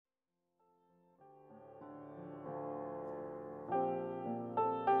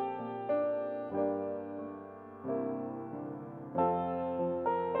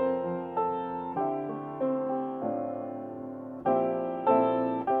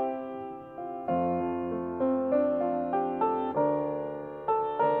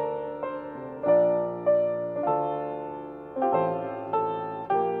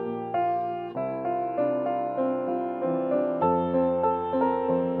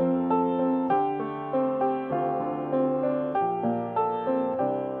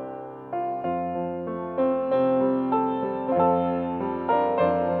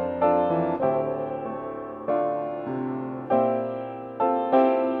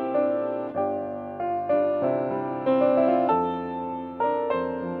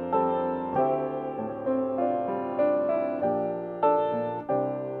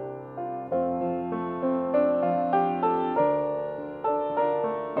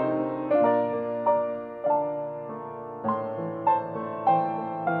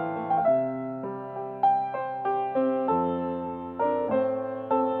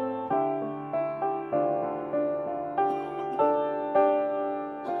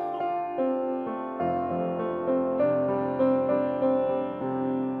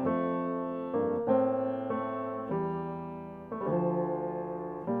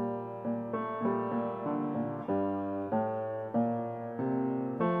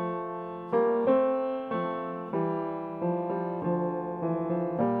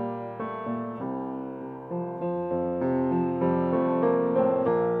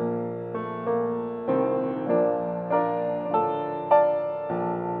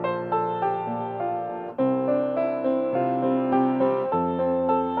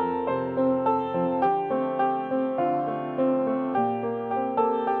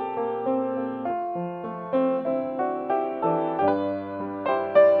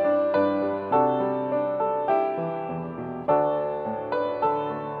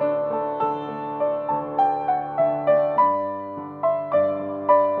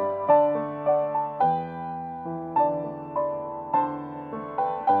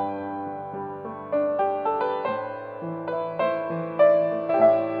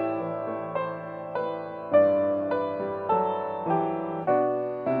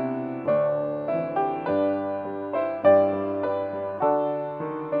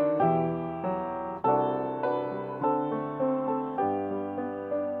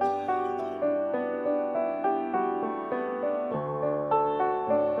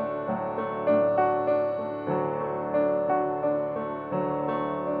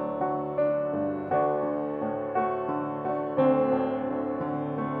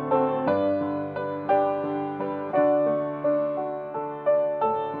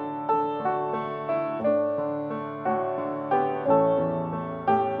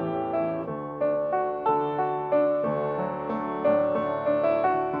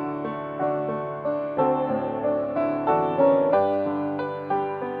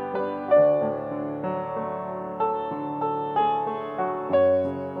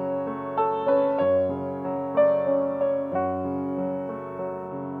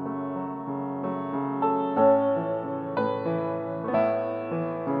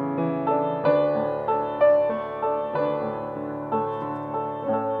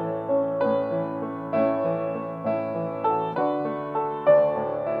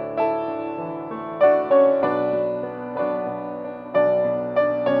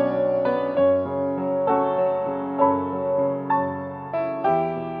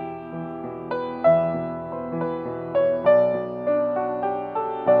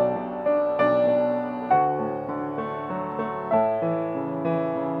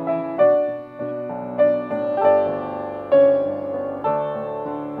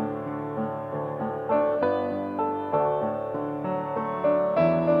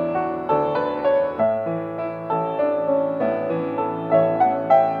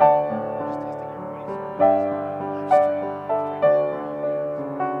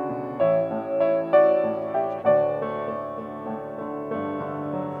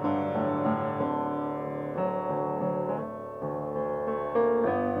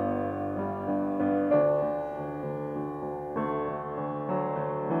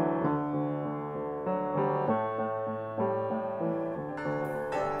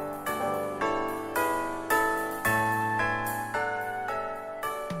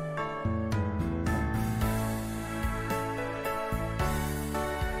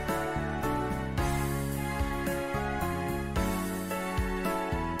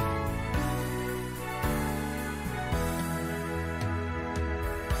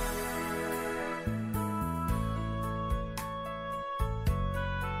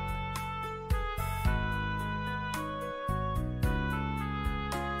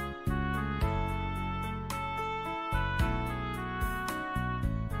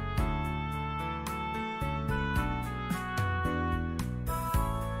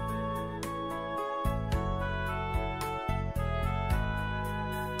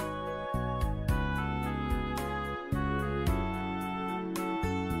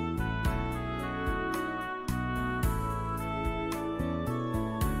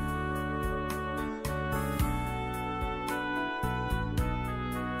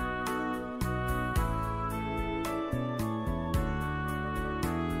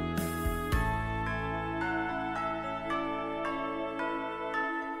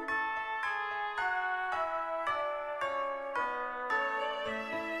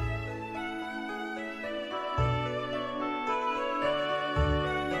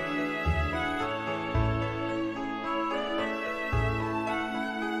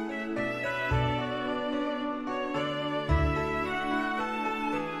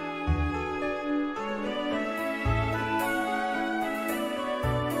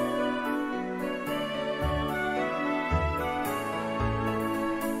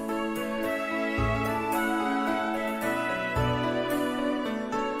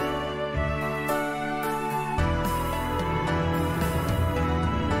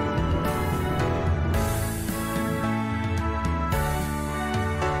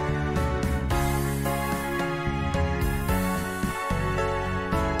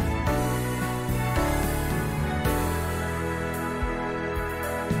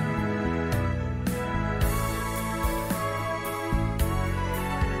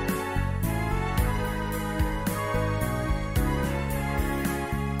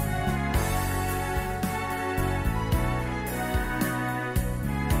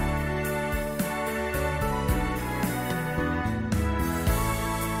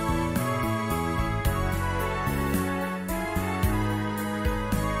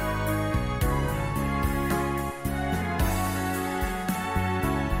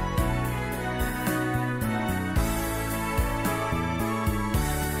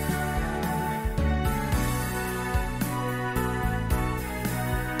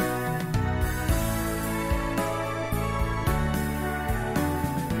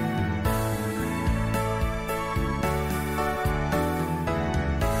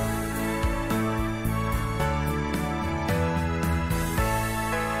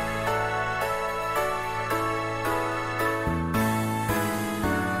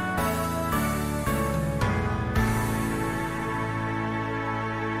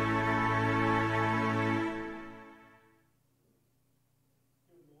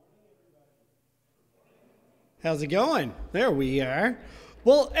How's it going? There we are.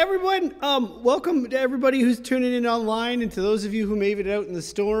 Well, everyone, welcome to everybody who's tuning in online and to those of you who made it out in the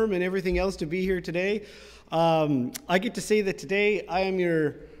storm and everything else to be here today. I get to say that today I am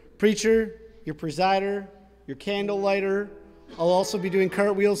your preacher, your presider, your candle lighter. I'll also be doing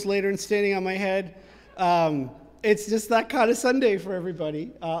cartwheels later and standing on my head. It's just that kind of Sunday for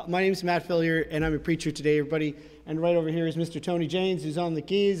everybody. My name's Matt Fillier, and I'm a preacher today, everybody. And right over here is Mr. Tony James, who's on the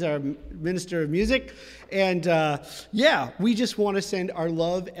keys, our minister of music. And we just want to send our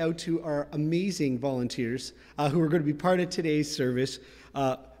love out to our amazing volunteers who are going to be part of today's service.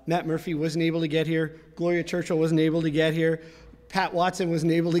 Matt Murphy wasn't able to get here. Gloria Churchill wasn't able to get here. Pat Watson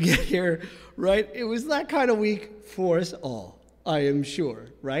wasn't able to get here, right? It was that kind of week for us all, I am sure,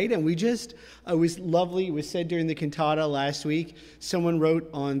 right? And it was lovely. It was said during the cantata last week. Someone wrote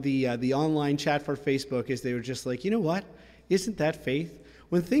on the online chat for Facebook as they were just like, you know what? Isn't that faith?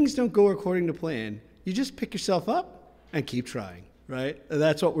 When things don't go according to plan, you just pick yourself up and keep trying, right?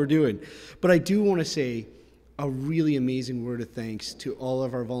 That's what we're doing. But I do want to say a really amazing word of thanks to all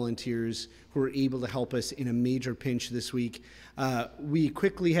of our volunteers who were able to help us in a major pinch this week. We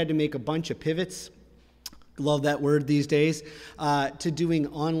quickly had to make a bunch of pivots. Love that word these days, to doing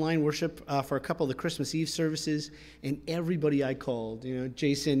online worship for a couple of the Christmas Eve services. And everybody I called,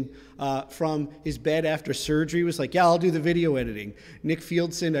 Jason from his bed after surgery was like, yeah, I'll do the video editing. Nick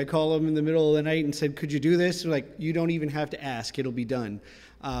Fieldson, I call him in the middle of the night and said, could you do this? They're like, you don't even have to ask, it'll be done.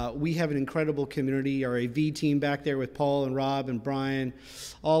 We have an incredible community, our AV team back there with Paul and Rob and Brian,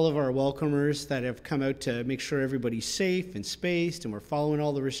 all of our welcomers that have come out to make sure everybody's safe and spaced and we're following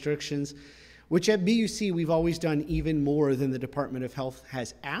all the restrictions, which at BUC we've always done even more than the Department of Health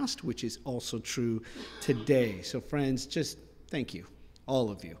has asked, which is also true today. So friends, just thank you, all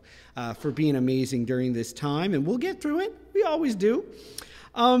of you, for being amazing during this time, and we'll get through it. We always do.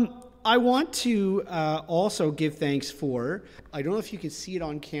 I want to also give thanks for, I don't know if you can see it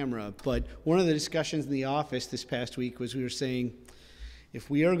on camera, but one of the discussions in the office this past week was we were saying, if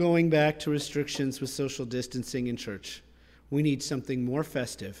we are going back to restrictions with social distancing in church, we need something more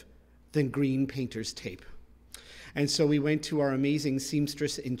festive than green painter's tape. And so we went to our amazing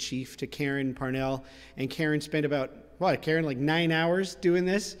seamstress-in-chief, to Karen Parnell, and Karen spent like 9 hours doing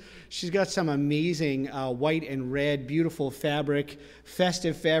this? She's got some amazing white and red, beautiful fabric,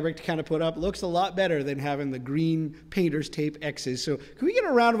 festive fabric to kind of put up. Looks a lot better than having the green painter's tape X's. So can we get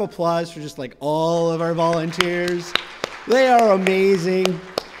a round of applause for just like all of our volunteers? They are amazing.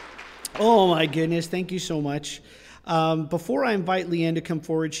 Oh my goodness, thank you so much. Before I invite Leanne to come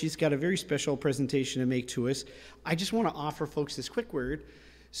forward, she's got a very special presentation to make to us. I just want to offer folks this quick word.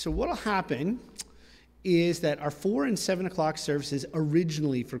 So what'll happen is that our 4 and 7 o'clock services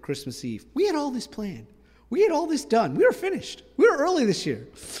originally for Christmas Eve, we had all this planned. We had all this done. We were finished. We were early this year.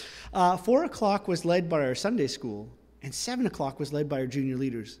 4 o'clock was led by our Sunday school, and 7 o'clock was led by our junior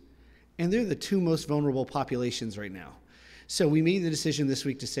leaders. And they're the two most vulnerable populations right now. So we made the decision this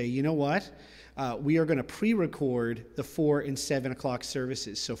week to say, you know what? We are going to pre-record the 4 and 7 o'clock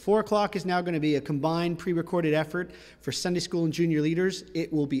services. So 4 o'clock is now going to be a combined pre-recorded effort for Sunday school and junior leaders.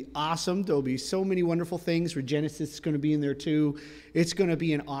 It will be awesome. There will be so many wonderful things. Regenesis is going to be in there too. It's going to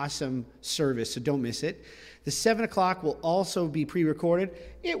be an awesome service, so don't miss it. The 7 o'clock will also be pre-recorded.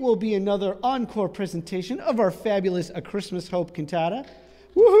 It will be another encore presentation of our fabulous A Christmas Hope cantata.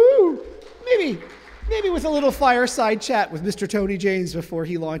 Woohoo! Maybe with a little fireside chat with Mr. Tony James before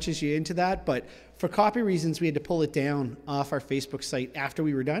he launches you into that. But for copy reasons, we had to pull it down off our Facebook site after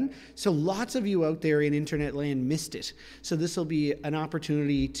we were done. So lots of you out there in internet land missed it. So this will be an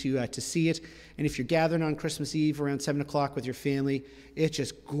opportunity to see it. And if you're gathering on Christmas Eve around 7 o'clock with your family, it's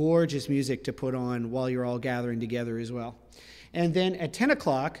just gorgeous music to put on while you're all gathering together as well. And then at 10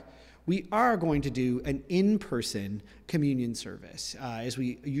 o'clock, we are going to do an in-person communion service, as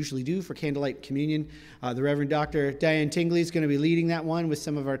we usually do for Candlelight Communion. The Reverend Dr. Diane Tingley is going to be leading that one with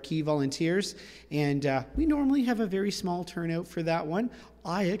some of our key volunteers, and we normally have a very small turnout for that one.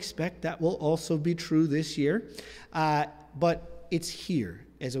 I expect that will also be true this year, but it's here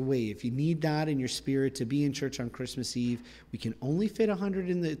as a way. If you need that in your spirit to be in church on Christmas Eve, we can only fit 100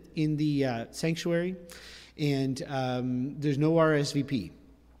 in the sanctuary, and there's no RSVP.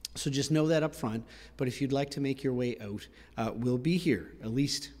 So just know that up front. But if you'd like to make your way out, we'll be here. At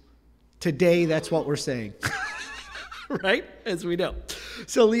least today, that's what we're saying. Right? As we know.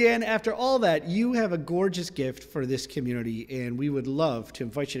 So Leanne, after all that, you have a gorgeous gift for this community, and we would love to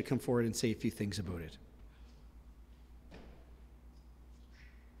invite you to come forward and say a few things about it.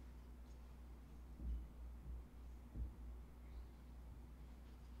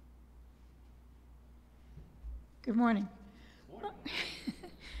 Good morning.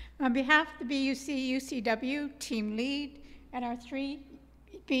 On behalf of the BUC UCW team lead and our 3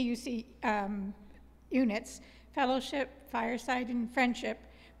 BUC units, Fellowship, Fireside, and Friendship,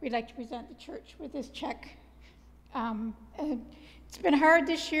 we'd like to present the church with this check. It's been hard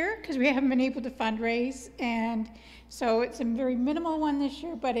this year because we haven't been able to fundraise, and so it's a very minimal one this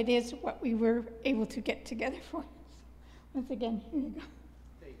year, but it is what we were able to get together for. So once again, here you go.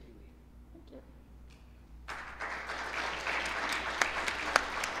 Thank you. Thank you.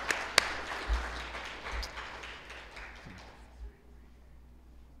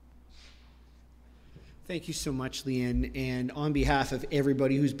 Thank you so much, Leanne. And on behalf of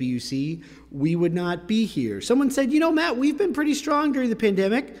everybody who's BUC, we would not be here. Someone said, you know, Matt, we've been pretty strong during the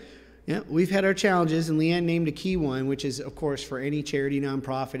pandemic. Yeah, we've had our challenges, and Leanne named a key one, which is, of course, for any charity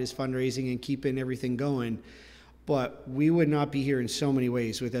nonprofit is fundraising and keeping everything going. But we would not be here in so many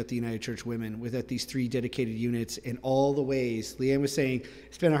ways without the United Church Women, without these 3 dedicated units, in all the ways. Leanne was saying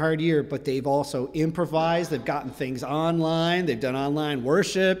it's been a hard year, but they've also improvised. They've gotten things online. They've done online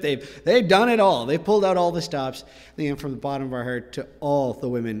worship. They've done it all. They've pulled out all the stops. Leanne, from the bottom of our heart to all the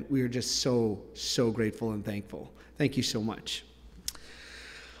women, we are just so, so grateful and thankful. Thank you so much.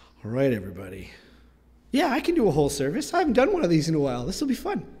 All right, everybody. Yeah, I can do a whole service. I haven't done one of these in a while. This will be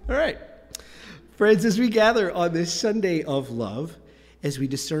fun. All right. Friends, as we gather on this Sunday of love, as we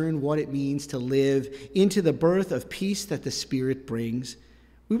discern what it means to live into the birth of peace that the Spirit brings,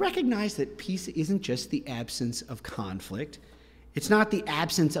 we recognize that peace isn't just the absence of conflict. It's not the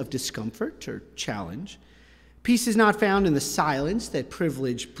absence of discomfort or challenge. Peace is not found in the silence that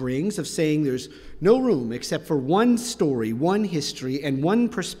privilege brings, of saying there's no room except for one story, one history, and one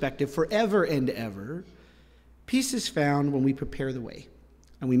perspective forever and ever. Peace is found when we prepare the way,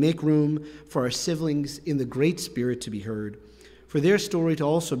 and we make room for our siblings in the Great Spirit to be heard, for their story to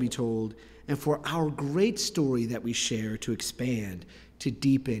also be told, and for our great story that we share to expand, to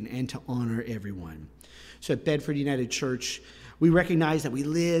deepen, and to honor everyone. So at Bedford United Church, we recognize that we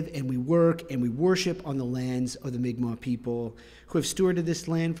live and we work and we worship on the lands of the Mi'kmaq people who have stewarded this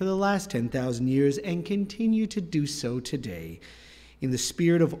land for the last 10,000 years and continue to do so today. In the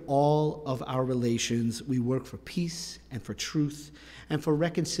spirit of all of our relations, we work for peace and for truth and for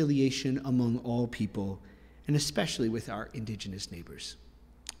reconciliation among all people, and especially with our Indigenous neighbors.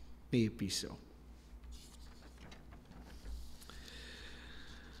 May it be so.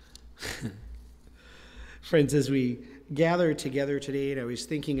 Friends, as we gather together today, and I was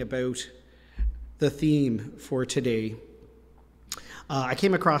thinking about the theme for today, I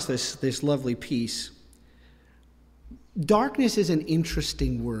came across this lovely piece. Darkness is an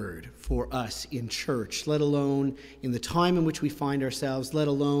interesting word for us in church, let alone in the time in which we find ourselves, let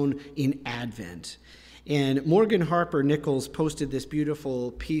alone in Advent. And Morgan Harper Nichols posted this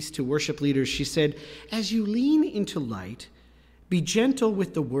beautiful piece to worship leaders. She said, as you lean into light, be gentle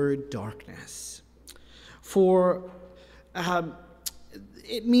with the word darkness. For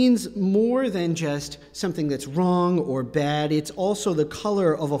it means more than just something that's wrong or bad. It's also the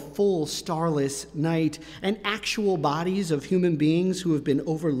color of a full starless night and actual bodies of human beings who have been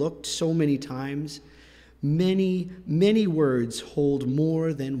overlooked so many times. Many, many words hold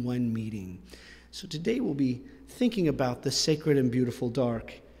more than one meaning. So today we'll be thinking about the sacred and beautiful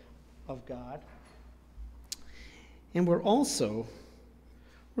dark of God. And we're going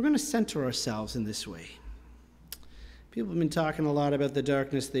to center ourselves in this way. People have been talking a lot about the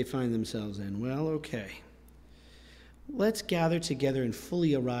darkness they find themselves in. Well, okay. Let's gather together and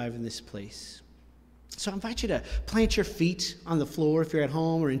fully arrive in this place. So I invite you to plant your feet on the floor if you're at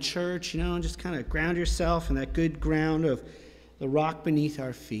home or in church, and just kind of ground yourself in that good ground of the rock beneath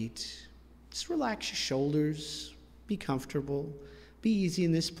our feet. Just relax your shoulders. Be comfortable. Be easy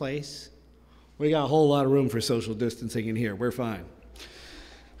in this place. We got a whole lot of room for social distancing in here. We're fine.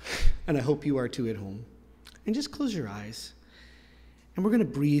 And I hope you are too at home. And just close your eyes, and we're going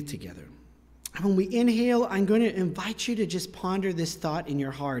to breathe together. And when we inhale, I'm going to invite you to just ponder this thought in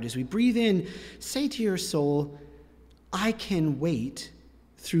your heart. As we breathe in, say to your soul, I can wait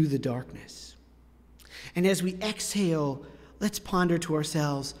through the darkness. And as we exhale, let's ponder to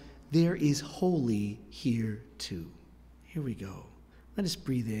ourselves, there is holy here too. Here we go. Let us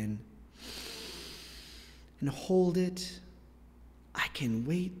breathe in and hold it. I can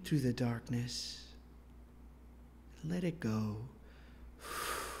wait through the darkness. Let it go.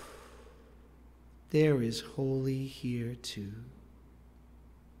 There is holy here too.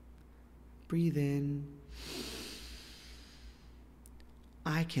 Breathe in.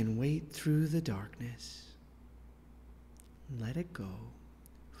 I can wait through the darkness. Let it go.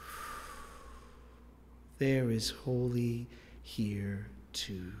 There is holy here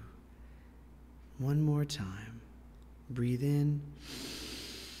too. One more time. Breathe in.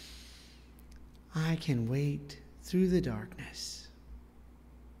 I can wait through the darkness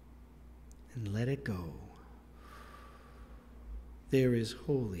and let it go. There is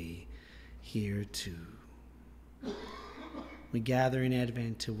holy here too. We gather in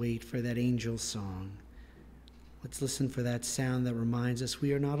Advent to wait for that angel song. Let's listen for that sound that reminds us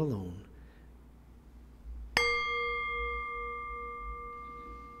we are not alone.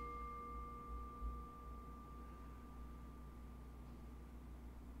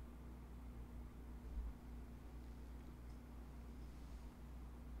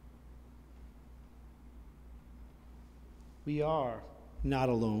 We are not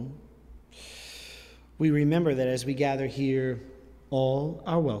alone. We remember that as we gather here, all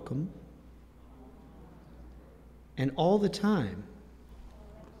are welcome, and all the time.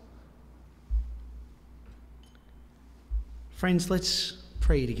 Friends, let's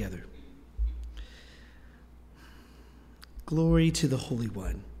pray together. Glory to the Holy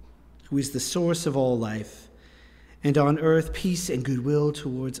One, who is the source of all life, and on earth peace and goodwill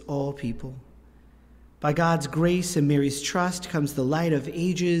towards all people. By God's grace and Mary's trust comes the light of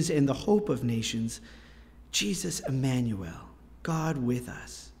ages and the hope of nations, Jesus Emmanuel, God with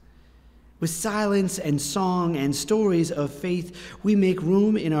us. With silence and song and stories of faith, we make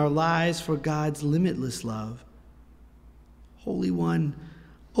room in our lives for God's limitless love. Holy One,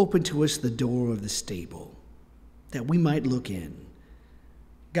 open to us the door of the stable, that we might look in.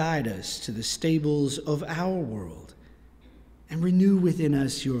 Guide us to the stables of our world, and renew within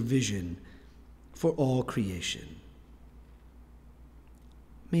us your vision for all creation.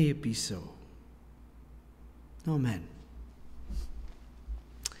 May it be so. Amen.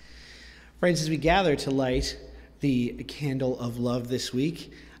 Friends, as we gather to light the candle of love this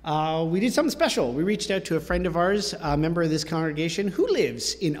week, we did something special. We reached out to a friend of ours, a member of this congregation who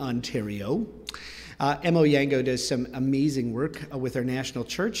lives in Ontario. Mo Yango does some amazing work with our national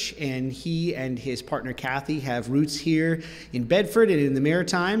church, and he and his partner Kathy have roots here in Bedford and in the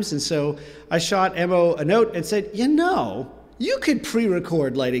Maritimes. And so I shot Mo a note and said, you could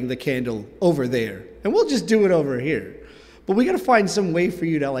pre-record lighting the candle over there, and we'll just do it over here. But we got to find some way for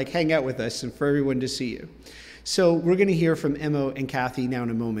you to hang out with us and for everyone to see you. So we're going to hear from Mo and Kathy now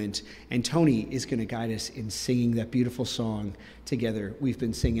in a moment, and Tony is going to guide us in singing that beautiful song together. We've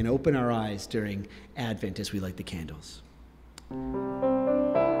been singing Open Our Eyes during Advent as we light the candles.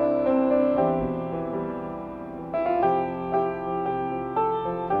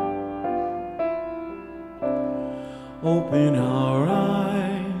 Open our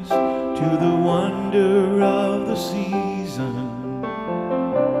eyes to the wonder of the season.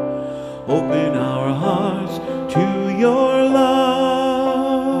 Open our hearts to your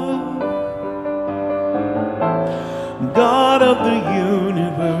love. God of the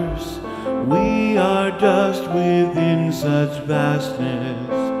universe, we are dust within such vastness.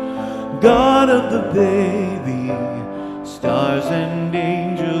 God of the baby, stars and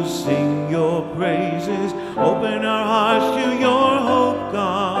angels sing your praises. Open our hearts to your hope,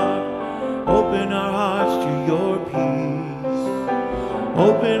 God. Open our hearts to your peace.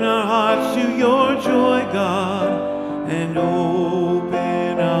 Open our hearts to your joy, God, and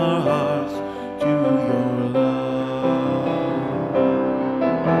open our hearts to your love.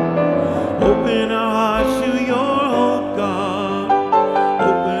 Open our hearts to your hope, God.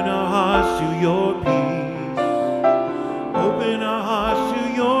 Open our hearts to your peace. Open our hearts to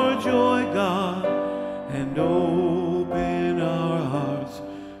your joy, God, and open our hearts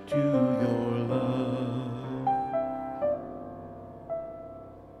to your love.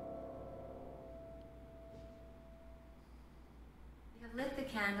 Lit the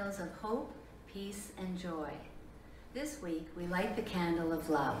candles of hope, peace, and joy. This week, we light the candle of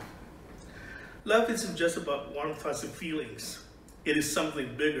love. Love isn't just about warm thoughts and feelings. It is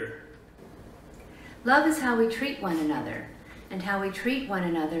something bigger. Love is how we treat one another, and how we treat one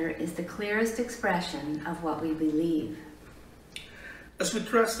another is the clearest expression of what we believe. As we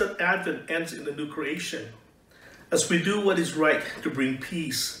trust that Advent ends in the new creation, as we do what is right to bring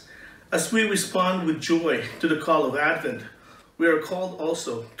peace, as we respond with joy to the call of Advent, we are called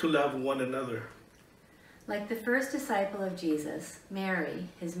also to love one another. Like the first disciple of Jesus, Mary,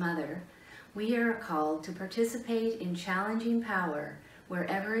 his mother, we are called to participate in challenging power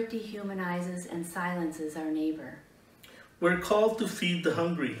wherever it dehumanizes and silences our neighbor. We're called to feed the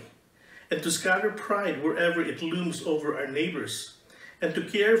hungry and to scatter pride wherever it looms over our neighbors, and to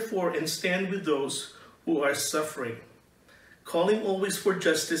care for and stand with those who are suffering, calling always for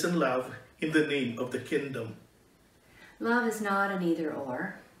justice and love in the name of the kingdom. Love is not an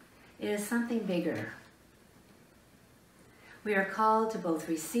either-or. It is something bigger. We are called to both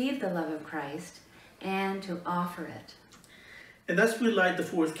receive the love of Christ and to offer it. And as we light the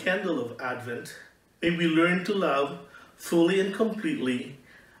fourth candle of Advent, may we learn to love fully and completely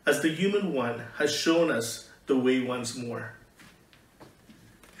as the human one has shown us the way once more.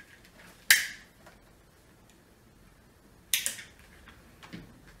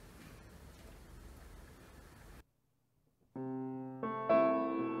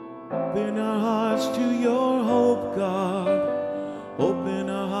 Open our hearts to your hope, God. Open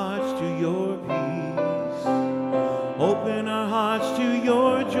our hearts to your peace. Open our hearts to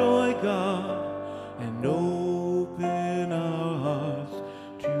your joy, God. And open our hearts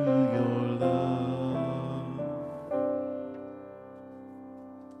to your love.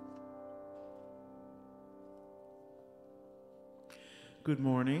 Good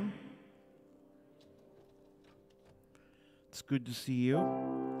morning. It's good to see you.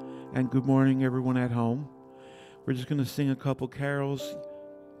 And good morning, everyone at home. We're just going to sing a couple carols.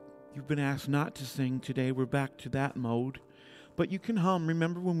 You've been asked not to sing today. We're back to that mode. But you can hum.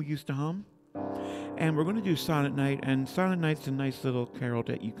 Remember when we used to hum? And we're going to do Silent Night. And Silent Night's a nice little carol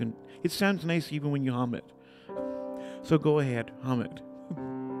that you can... It sounds nice even when you hum it. So go ahead, hum it.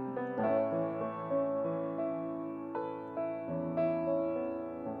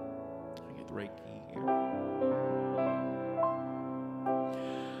 I get the right key here.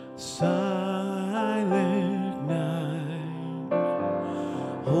 Silent night,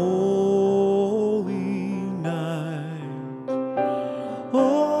 holy night,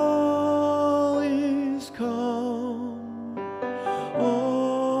 all is calm,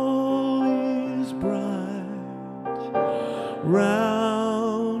 all is bright,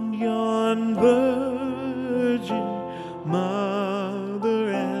 round yon virgin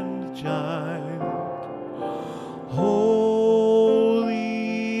mother and child.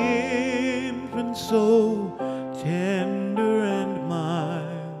 So tender and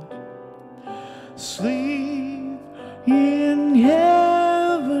mild, sleep in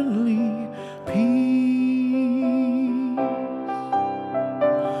heavenly peace,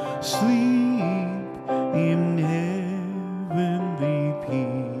 sleep in heavenly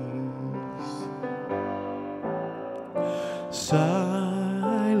peace.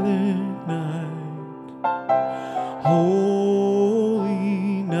 Silent night,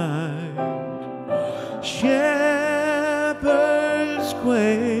 holy night, shepherds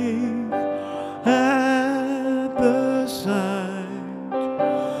quake at the sight,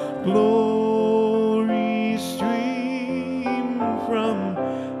 glory stream from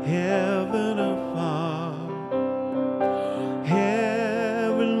heaven afar,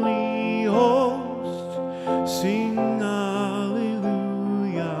 heavenly host sing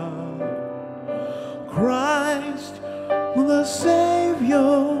hallelujah, Christ the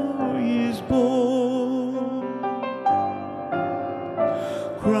Savior is born,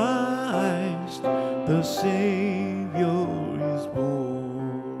 Christ the Savior is born.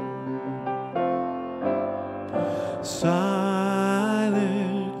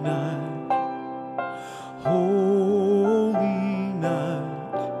 Silent night, holy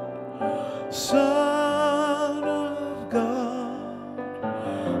night, Son of God,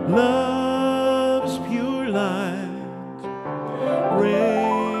 love's pure light,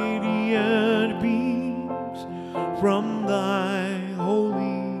 radiant beams from thy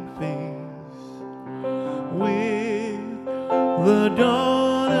holy face, with the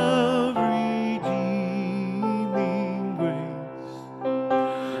dawn of redeeming grace.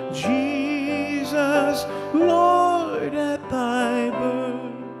 Jesus, Lord, at thy birth,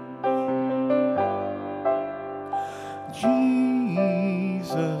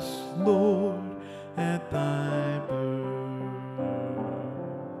 Jesus, Lord, at thy birth.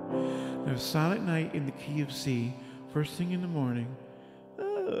 There's Silent Night in the key of C, first thing in the morning.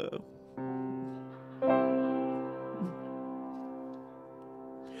 Oh.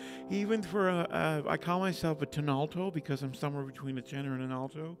 Even for I call myself a tenalto because I'm somewhere between a tenor and an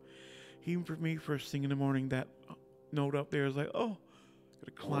alto. Even for me, first thing in the morning, that note up there is like, oh,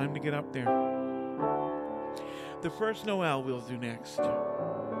 gotta climb to get up there. The first Noel we'll do next.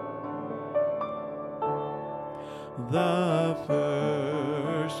 The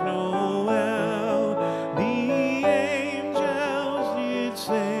first Noel, the angels did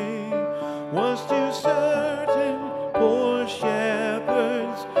say, was to certain poor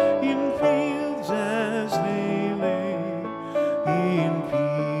shepherds in fields as they lay, in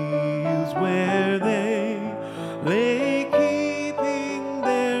fields where they lay keeping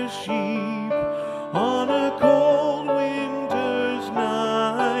their sheep on a cold winter's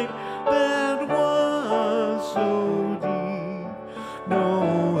night that was so deep.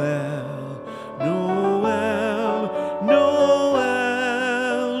 Noel, Noel,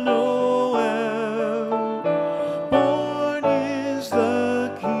 Noel, Noel.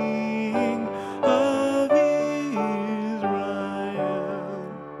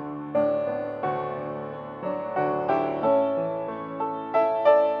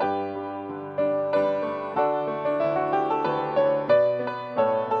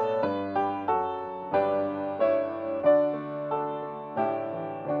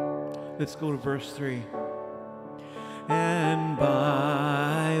 Let's go to verse 3. And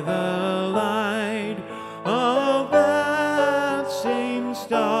by the light of that same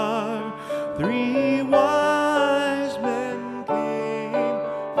star, 3 wise men came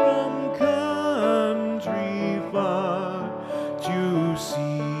from country far to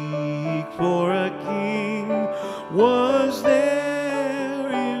seek for a king. Was their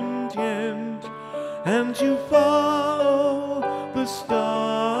intent, and to follow the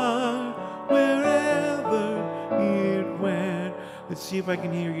star wherever it went. Let's see if I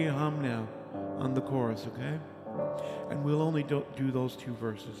can hear you hum now on the chorus, okay? And we'll only do those 2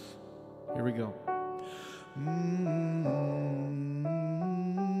 verses. Here we go.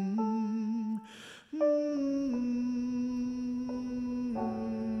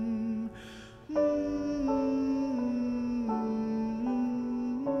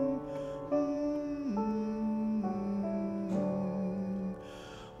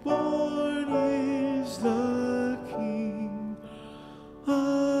 Born is the King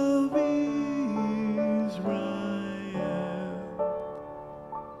of Israel.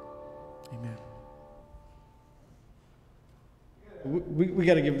 Amen. We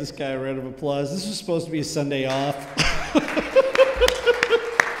got to give this guy a round of applause. This was supposed to be a Sunday off.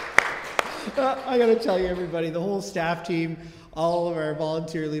 I got to tell you, everybody, the whole staff team, all of our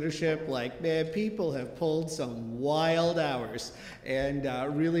volunteer leadership, like, man, people have pulled some wild hours and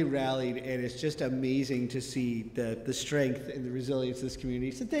really rallied, and it's just amazing to see the strength and the resilience of this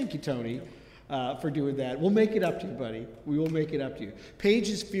community. So thank you, Tony, for doing that. We'll make it up to you, buddy. We will make it up to you. Paige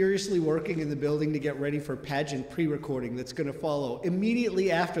is furiously working in the building to get ready for pageant pre-recording that's going to follow immediately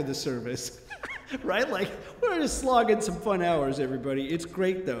after the service. Right? Like, we're just slogging some fun hours, everybody. It's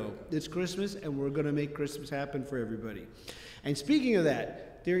great, though. It's Christmas, and we're going to make Christmas happen for everybody. And speaking of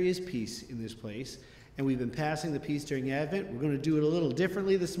that, there is peace in this place, and we've been passing the peace during Advent. We're going to do it a little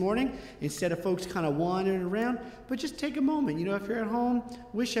differently this morning, instead of folks kind of wandering around, but just take a moment. You know, if you're at home,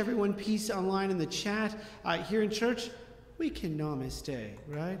 wish everyone peace online in the chat. Here in church, we can namaste,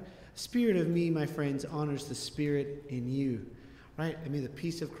 right? Spirit of me, my friends, honors the spirit in you. Right? And may the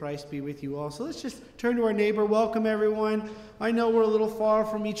peace of Christ be with you all. So let's just turn to our neighbor. Welcome, everyone. I know we're a little far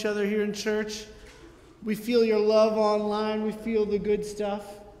from each other here in church. We feel your love online. We feel the good stuff.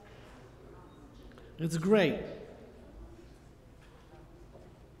 It's great.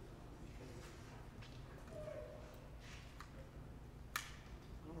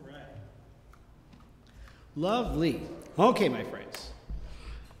 All right. Lovely. Okay, my friends.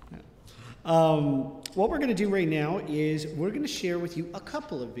 What we're going to do right now is we're going to share with you a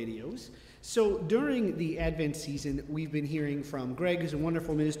couple of videos. So during the Advent season, we've been hearing from Greg, who's a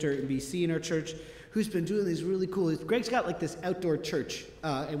wonderful minister in BC in our church, who's been doing these really cool. Greg's got like this outdoor church,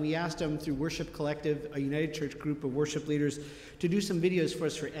 and we asked him through Worship Collective, a United Church group of worship leaders, to do some videos for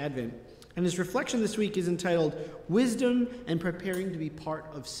us for Advent. And his reflection this week is entitled Wisdom and Preparing to be Part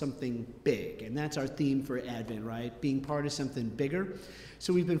of Something Big. And that's our theme for Advent, right? Being part of something bigger.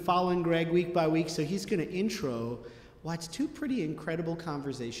 So we've been following Greg week by week, so he's going to intro what's 2 pretty incredible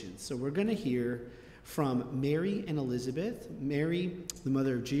conversations. So we're going to hear from Mary and Elizabeth. Mary, the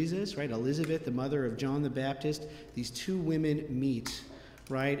mother of Jesus, right? Elizabeth, the mother of John the Baptist. These 2 women meet,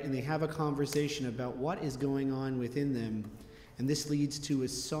 right? And they have a conversation about what is going on within them. And this leads to a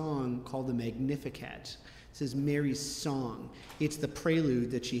song called the Magnificat. This is Mary's song. It's the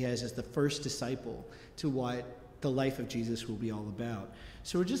prelude that she has as the first disciple to what the life of Jesus will be all about.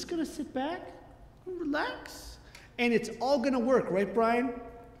 So we're just going to sit back and relax. And it's all going to work, right, Brian?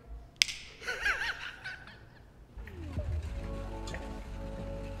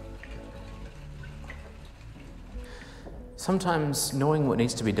 Sometimes knowing what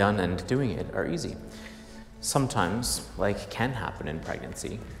needs to be done and doing it are easy. Sometimes, like can happen in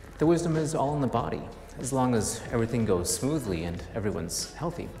pregnancy, the wisdom is all in the body, as long as everything goes smoothly and everyone's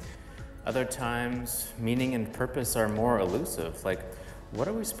healthy. Other times, meaning and purpose are more elusive, like what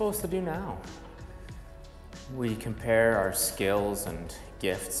are we supposed to do now? We compare our skills and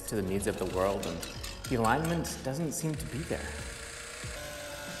gifts to the needs of the world, and the alignment doesn't seem to be there.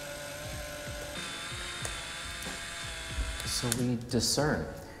 So we discern,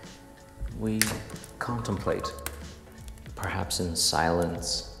 we contemplate, perhaps in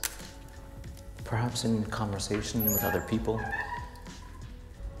silence, perhaps in conversation with other people.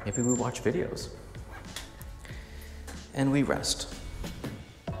 Maybe we watch videos. And we rest.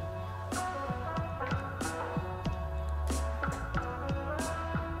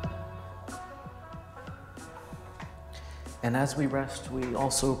 And as we rest, we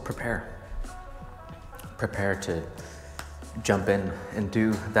also prepare. Prepare to jump in and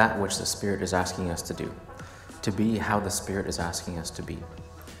do that which the Spirit is asking us to do. To be how the Spirit is asking us to be.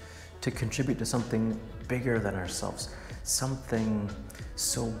 to contribute to something bigger than ourselves, something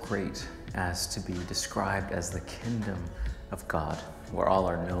so great as to be described as the kingdom of God, where all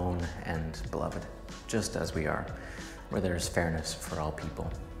are known and beloved, just as we are, where there is fairness for all people.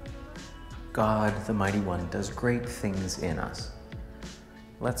 God, the Mighty One, does great things in us.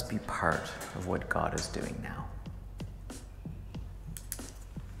 Let's be part of what God is doing now.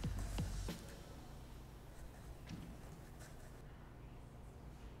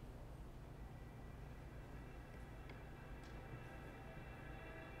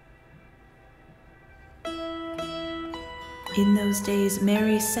 In those days,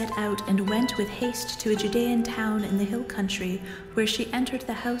 Mary set out and went with haste to a Judean town in the hill country, where she entered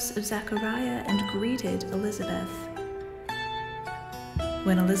the house of Zachariah and greeted Elizabeth.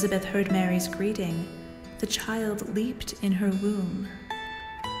 When Elizabeth heard Mary's greeting, the child leaped in her womb.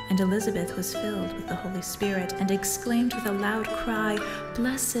 And Elizabeth was filled with the Holy Spirit and exclaimed with a loud cry,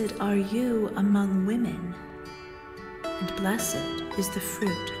 "Blessed are you among women, and blessed is the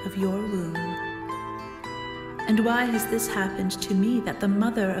fruit of your womb. And why has this happened to me, that the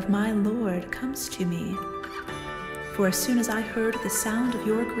mother of my Lord comes to me? For as soon as I heard the sound of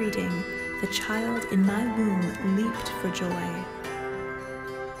your greeting, the child in my womb leaped for joy.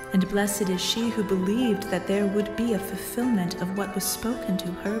 And blessed is she who believed that there would be a fulfillment of what was spoken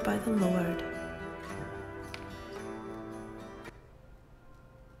to her by the Lord."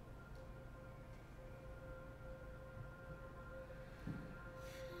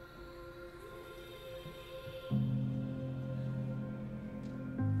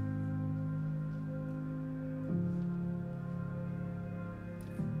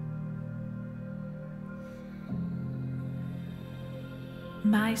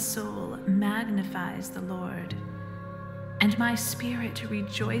 My soul magnifies the Lord, and my spirit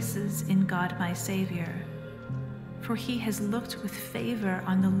rejoices in God my Savior, for he has looked with favor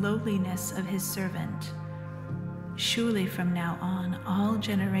on the lowliness of his servant. Surely from now on all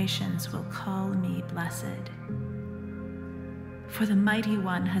generations will call me blessed. For the Mighty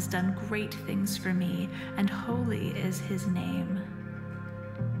One has done great things for me, and holy is his name.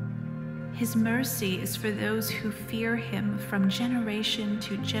 His mercy is for those who fear him from generation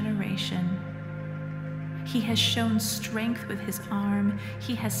to generation. He has shown strength with his arm.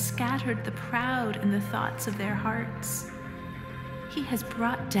 He has scattered the proud in the thoughts of their hearts. He has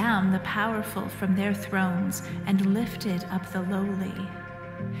brought down the powerful from their thrones and lifted up the lowly.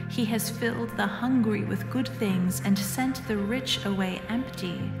 He has filled the hungry with good things and sent the rich away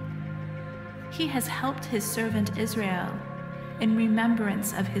empty. He has helped his servant Israel in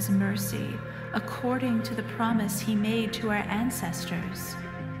remembrance of his mercy, according to the promise he made to our ancestors,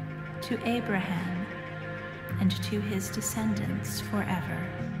 to Abraham, and to his descendants forever.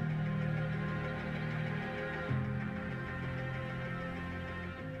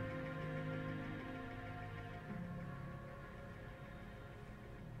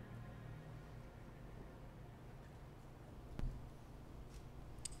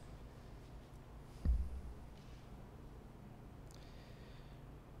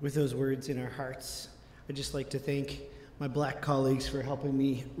 With those words in our hearts, I'd just like to thank my black colleagues for helping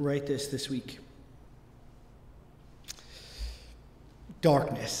me write this week.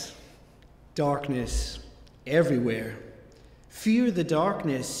 Darkness. Darkness everywhere. Fear the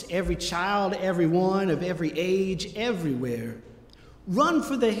darkness, every child, everyone of every age, everywhere. Run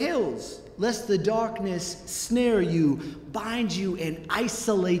for the hills, lest the darkness snare you, bind you, and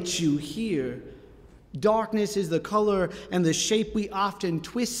isolate you here. Darkness is the color and the shape we often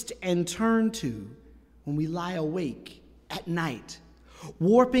twist and turn to when we lie awake at night,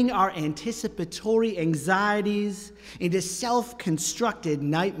 warping our anticipatory anxieties into self-constructed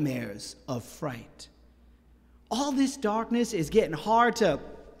nightmares of fright. All this darkness is getting hard to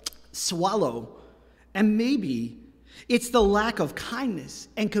swallow, and maybe it's the lack of kindness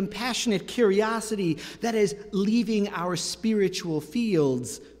and compassionate curiosity that is leaving our spiritual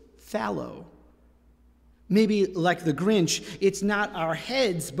fields fallow. Maybe, like the Grinch, it's not our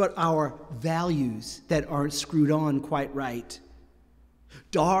heads, but our values that aren't screwed on quite right.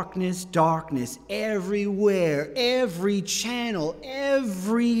 Darkness, darkness, everywhere, every channel,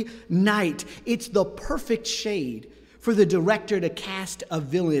 every night. It's the perfect shade for the director to cast a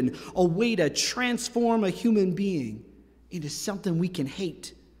villain, a way to transform a human being into something we can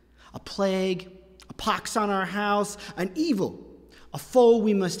hate. A plague, a pox on our house, an evil, a foe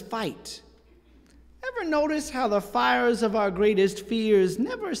we must fight. Ever notice how the fires of our greatest fears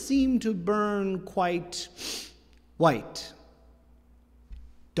never seem to burn quite white?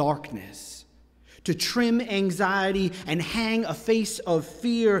 Darkness. To trim anxiety and hang a face of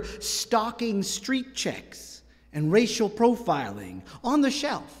fear, stalking street checks and racial profiling on the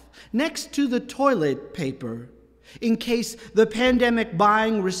shelf next to the toilet paper, in case the pandemic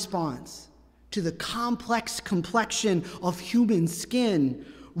buying response to the complex complexion of human skin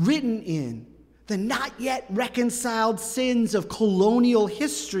written in the not yet reconciled sins of colonial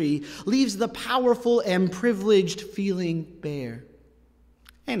history leaves the powerful and privileged feeling bare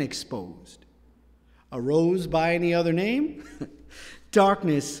and exposed. A rose by any other name?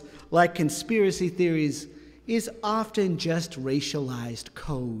 Darkness, like conspiracy theories, is often just racialized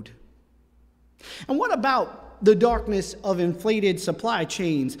code. And what about the darkness of inflated supply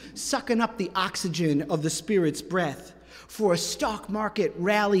chains sucking up the oxygen of the spirit's breath for a stock market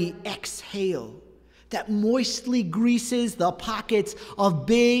rally exhale that moistly greases the pockets of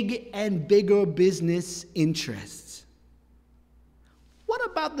big and bigger business interests? What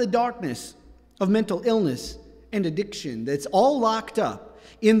about the darkness of mental illness and addiction that's all locked up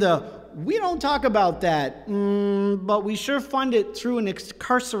in the we don't talk about that, but we sure fund it through an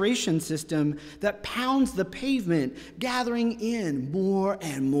incarceration system that pounds the pavement, gathering in more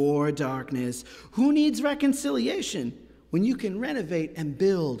and more darkness? Who needs reconciliation when you can renovate and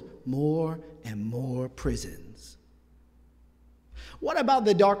build more and more prisons? What about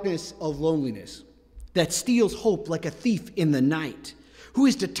the darkness of loneliness that steals hope like a thief in the night, who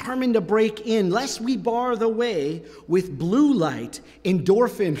is determined to break in lest we bar the way with blue light,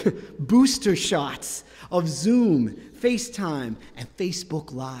 endorphin booster shots of Zoom, FaceTime, and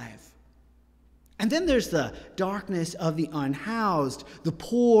Facebook Live? And then there's the darkness of the unhoused, the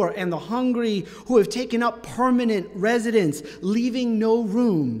poor and the hungry who have taken up permanent residence, leaving no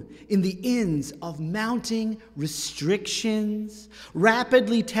room in the inns of mounting restrictions,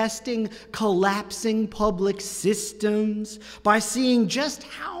 rapidly testing collapsing public systems by seeing just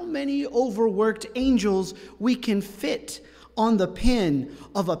how many overworked angels we can fit on the pin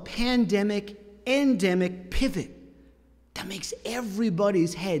of a pandemic-endemic pivot that makes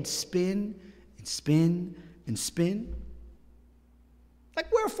everybody's head spin and spin and spin.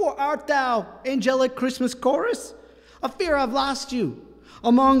 Like, wherefore art thou, angelic Christmas chorus? I fear I've lost you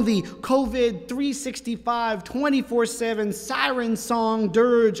among the COVID 365 24/7 siren song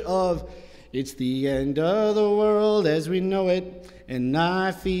dirge of it's the end of the world as we know it, and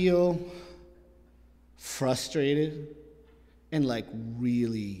I feel frustrated and like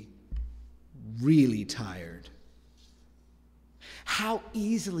really, really tired. How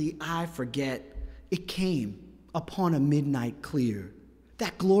easily I forget it came upon a midnight clear,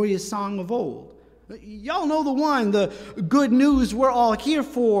 that glorious song of old. Y'all know the one, the good news we're all here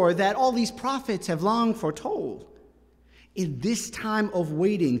for, that all these prophets have long foretold. In this time of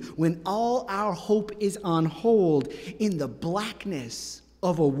waiting, when all our hope is on hold, in the blackness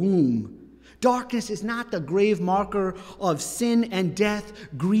of a womb, darkness is not the grave marker of sin and death,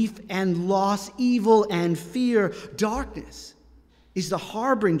 grief and loss, evil and fear. Darkness is the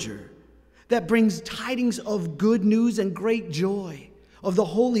harbinger that brings tidings of good news and great joy, of the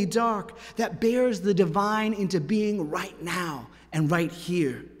holy dark that bears the divine into being right now and right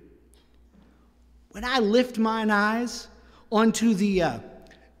here. When I lift mine eyes onto the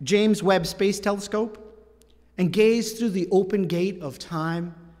James Webb Space Telescope and gaze through the open gate of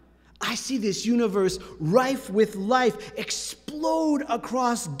time, I see this universe rife with life explode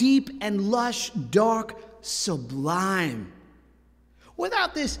across deep and lush, dark, sublime.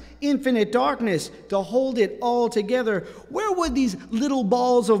 Without this infinite darkness to hold it all together, where would these little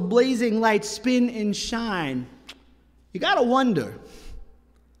balls of blazing light spin and shine? You gotta wonder,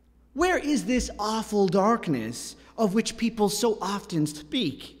 where is this awful darkness of which people so often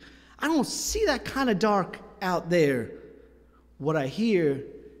speak? I don't see that kind of dark out there. What I hear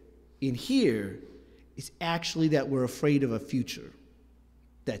in here is actually that we're afraid of a future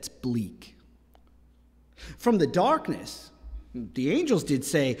that's bleak. From the darkness, the angels did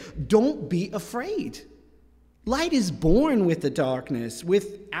say, don't be afraid. Light is born with the darkness.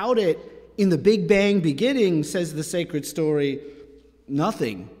 Without it, in the Big Bang beginning, says the sacred story,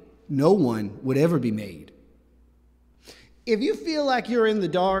 nothing, no one would ever be made. If you feel like you're in the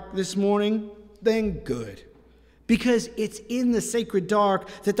dark this morning, then good. Because it's in the sacred dark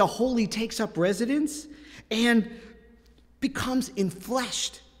that the holy takes up residence and becomes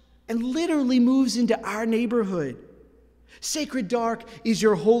enfleshed and literally moves into our neighborhood. Sacred dark is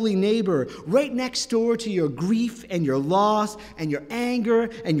your holy neighbor, right next door to your grief and your loss and your anger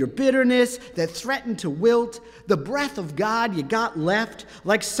and your bitterness that threaten to wilt, the breath of God you got left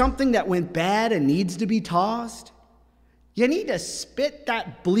like something that went bad and needs to be tossed. You need to spit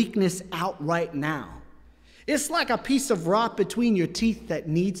that bleakness out right now. It's like a piece of rot between your teeth that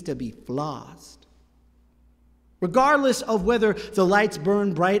needs to be flossed. Regardless of whether the lights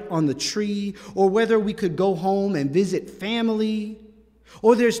burn bright on the tree or whether we could go home and visit family,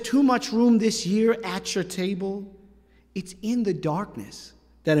 or there's too much room this year at your table, it's in the darkness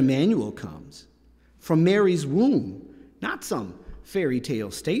that Emmanuel comes, from Mary's womb, not some fairy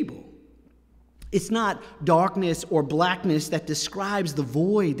tale stable. It's not darkness or blackness that describes the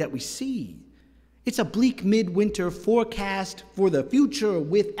void that we see. It's a bleak midwinter forecast for the future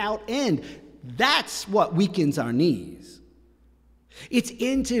without end. That's what weakens our knees. It's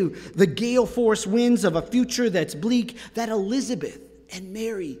into the gale force winds of a future that's bleak that Elizabeth and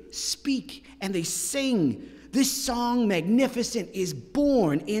Mary speak and they sing. This song, magnificent, is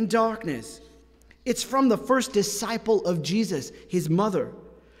born in darkness. It's from the first disciple of Jesus, his mother,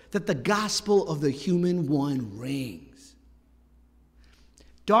 that the gospel of the human one rings.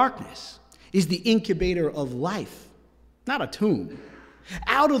 Darkness is the incubator of life, not a tomb.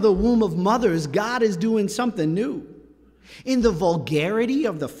 Out of the womb of mothers, God is doing something new. In the vulgarity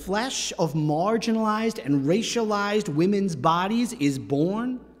of the flesh of marginalized and racialized women's bodies is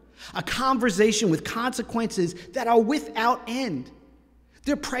born a conversation with consequences that are without end.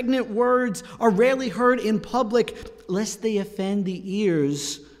 Their pregnant words are rarely heard in public, lest they offend the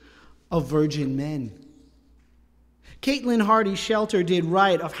ears of virgin men. Caitlin Hardy Shelter did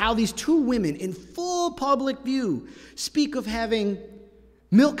write of how these two women in full public view speak of having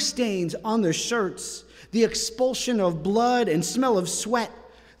milk stains on their shirts, the expulsion of blood and smell of sweat,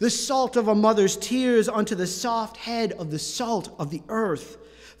 the salt of a mother's tears onto the soft head of the salt of the earth,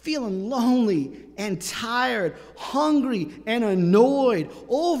 feeling lonely and tired, hungry and annoyed,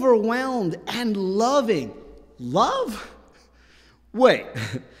 overwhelmed and loving. Love? Wait,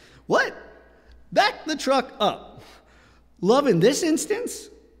 what? Back the truck up. Love in this instance?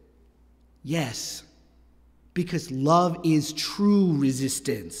 Yes, because love is true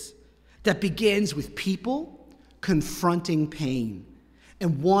resistance that begins with people confronting pain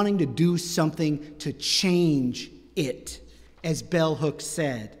and wanting to do something to change it, as Bell Hooks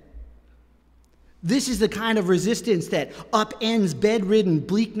said. This is the kind of resistance that upends bedridden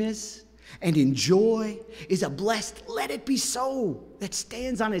bleakness and in joy is a blessed let it be so that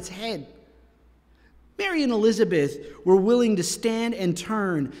stands on its head. Mary and Elizabeth were willing to stand and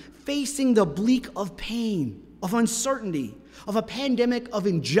turn, facing the bleak of pain, of uncertainty, of a pandemic of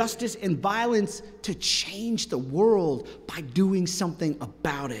injustice and violence to change the world by doing something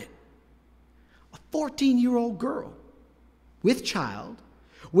about it. A 14-year-old girl with child,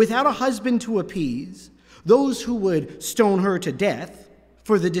 without a husband to appease, those who would stone her to death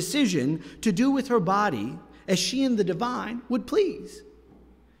for the decision to do with her body as she and the divine would please.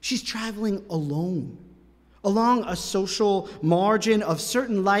 She's traveling alone, along a social margin of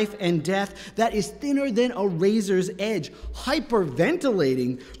certain life and death that is thinner than a razor's edge,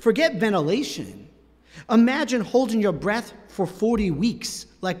 hyperventilating. Forget ventilation. Imagine holding your breath for 40 weeks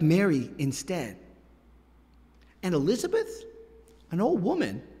like Mary instead. And Elizabeth, an old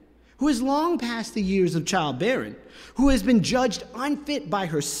woman who is long past the years of childbearing, who has been judged unfit by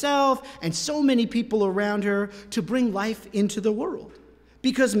herself and so many people around her to bring life into the world.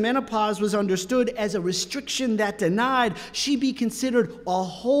 Because menopause was understood as a restriction that denied she be considered a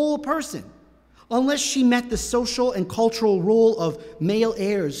whole person, unless she met the social and cultural role of male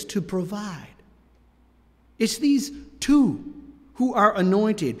heirs to provide. It's these two who are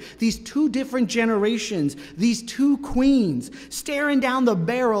anointed, these two different generations, these two queens, staring down the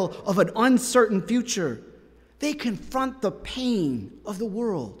barrel of an uncertain future. They confront the pain of the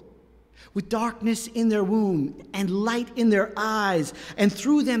world with darkness in their womb and light in their eyes, and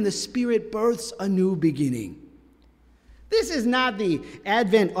through them the Spirit births a new beginning. This is not the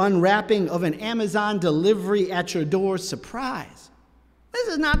Advent unwrapping of an Amazon delivery at your door surprise. This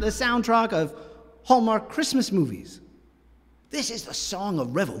is not the soundtrack of Hallmark Christmas movies. This is the song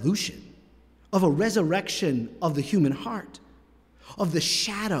of revolution, of a resurrection of the human heart, of the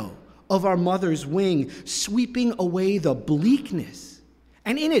shadow of our mother's wing sweeping away the bleakness.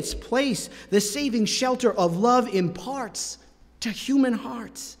 And in its place, the saving shelter of love imparts to human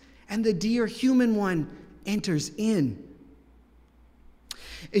hearts, and the dear human one enters in.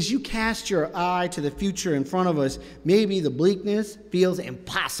 As you cast your eye to the future in front of us, maybe the bleakness feels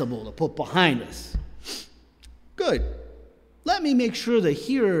impossible to put behind us. Good. Let me make sure the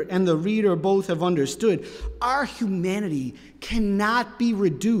hearer and the reader both have understood. Our humanity cannot be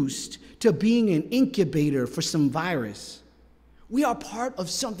reduced to being an incubator for some virus. We are part of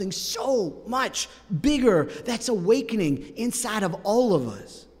something so much bigger that's awakening inside of all of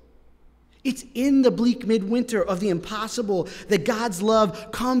us. It's in the bleak midwinter of the impossible that God's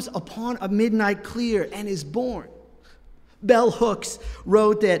love comes upon a midnight clear and is born. Bell Hooks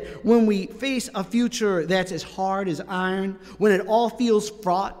wrote that when we face a future that's as hard as iron, when it all feels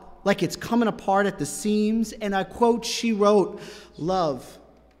fraught, like it's coming apart at the seams. And I quote, she wrote, "Love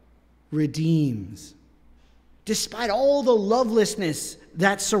redeems." Despite all the lovelessness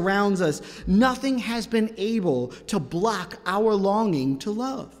that surrounds us, nothing has been able to block our longing to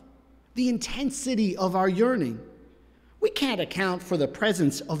love, the intensity of our yearning. We can't account for the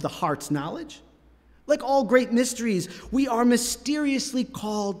presence of the heart's knowledge. Like all great mysteries, we are mysteriously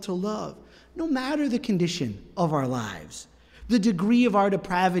called to love, no matter the condition of our lives, the degree of our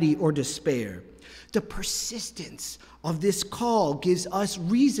depravity or despair. The persistence of this call gives us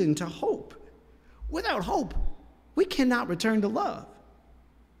reason to hope. Without hope, we cannot return to love.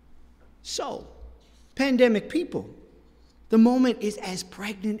 So, pandemic people, the moment is as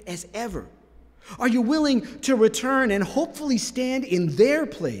pregnant as ever. Are you willing to return and hopefully stand in their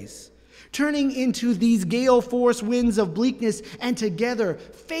place, turning into these gale force winds of bleakness and together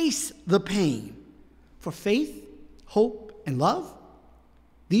face the pain? For faith, hope, and love,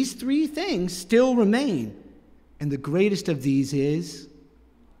 these three things still remain, and the greatest of these is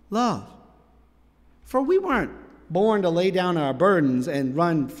love. For we weren't born to lay down our burdens and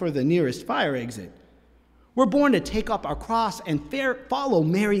run for the nearest fire exit. We're born to take up our cross and follow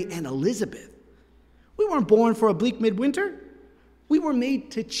Mary and Elizabeth. We weren't born for a bleak midwinter. We were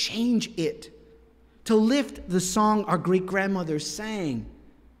made to change it, to lift the song our great-grandmothers sang.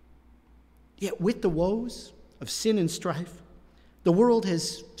 Yet with the woes of sin and strife, the world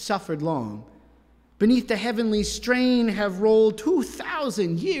has suffered long. Beneath the heavenly strain have rolled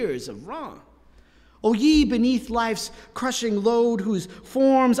 2,000 years of wrong. O ye beneath life's crushing load, whose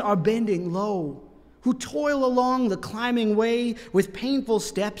forms are bending low, who toil along the climbing way with painful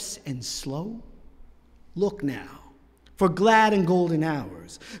steps and slow, look now, for glad and golden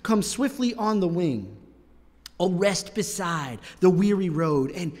hours come swiftly on the wing. O rest beside the weary road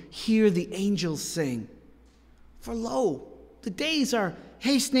and hear the angels sing. For lo, the days are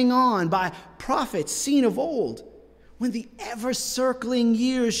hastening on by prophets seen of old, when the ever-circling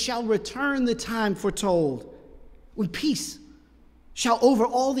years shall return the time foretold, when peace shall over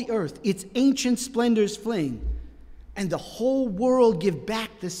all the earth its ancient splendors fling, and the whole world give back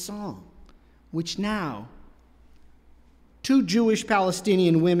the song, which now, two Jewish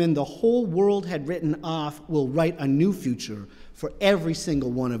Palestinian women the whole world had written off, will write a new future for every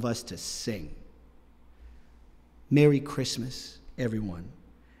single one of us to sing. Merry Christmas, everyone.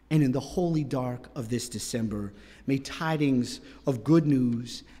 And in the holy dark of this December, may tidings of good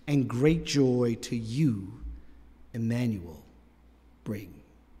news and great joy to you, Emmanuel, bring.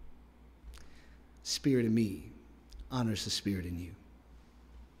 Spirit in me honors the Spirit in you.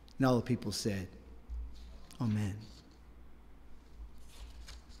 And all the people said, Amen.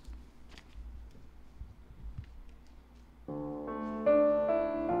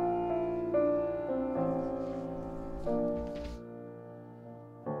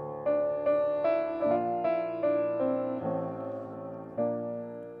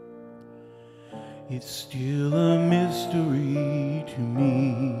 It's still a mystery to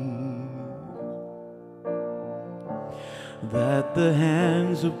me that the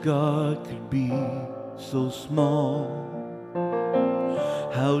hands of God could be so small.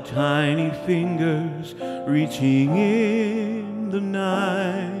 How tiny fingers reaching in the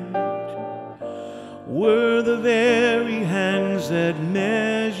night were the very hands that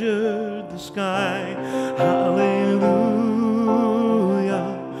measured the sky. Hallelujah,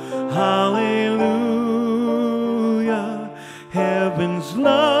 hallelujah. Heaven's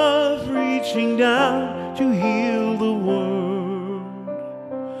love reaching down to heal the world.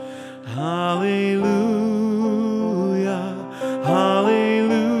 Hallelujah,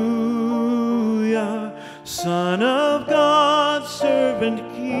 hallelujah. Son of God, servant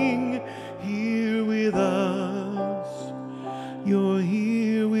King, here with us. You're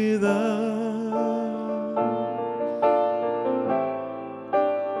here with us.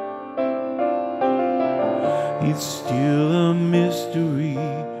 It's still a mystery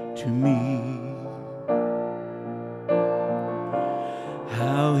to me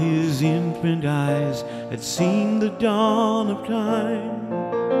how his infant eyes had seen the dawn of time,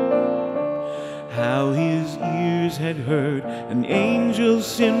 how his ears had heard an angel's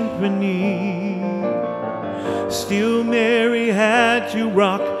symphony. Still Mary had to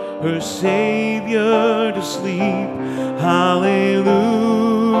rock her Savior to sleep. Hallelujah,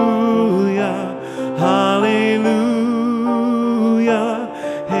 hallelujah.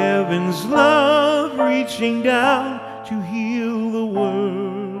 Heaven's love reaching down to heal the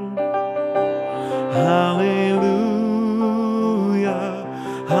world. Hallelujah,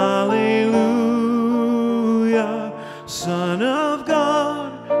 hallelujah. Son of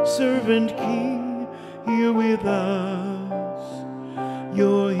God, servant King, here with us.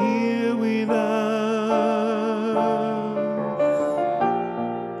 you're here with us.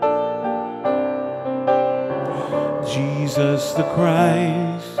 Jesus the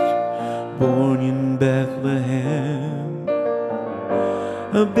Christ, born in Bethlehem,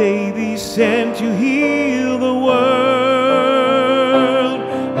 a baby sent to heal the world.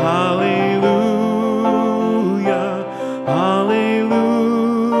 Hallelujah, hallelujah,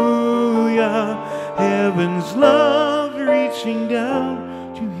 heaven's love reaching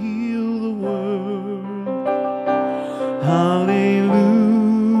down to heal the world. Hallelujah,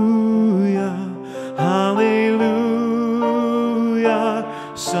 hallelujah,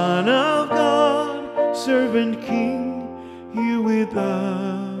 Son of God, servant King, here with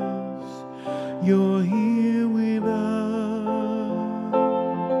us, you're here with us,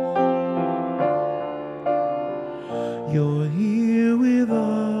 you're here with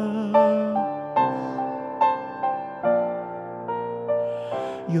us,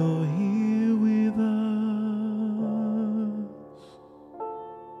 you're here with us.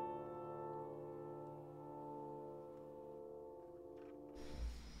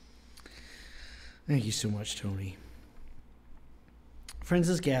 Thank you so much, Tony. Friends,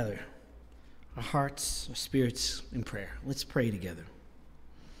 let's gather our hearts, our spirits in prayer. Let's pray together.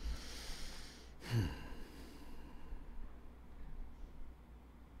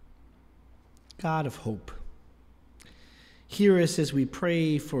 God of hope, hear us as we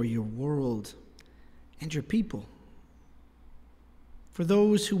pray for your world and your people, for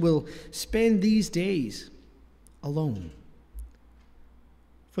those who will spend these days alone,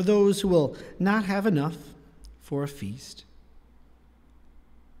 for those who will not have enough for a feast,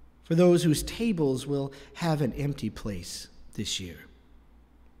 for those whose tables will have an empty place this year.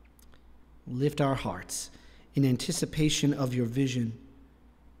 Lift our hearts in anticipation of your vision.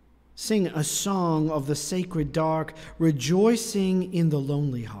 Sing a song of the sacred dark, rejoicing in the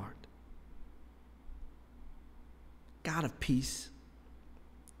lonely heart. God of peace,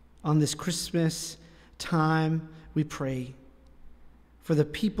 on this Christmas time we pray for the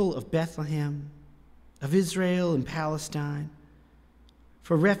people of Bethlehem, of Israel and Palestine,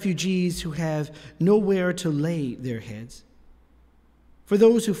 for refugees who have nowhere to lay their heads, for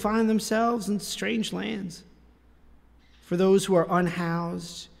those who find themselves in strange lands, for those who are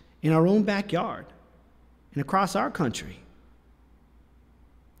unhoused in our own backyard and across our country,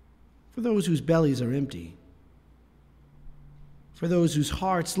 for those whose bellies are empty, for those whose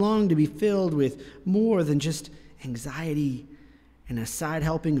hearts long to be filled with more than just anxiety and a side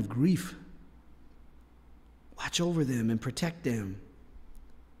helping of grief. Watch over them and protect them.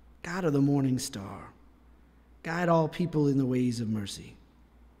 God of the morning star, guide all people in the ways of mercy.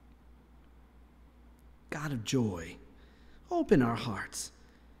 God of joy, open our hearts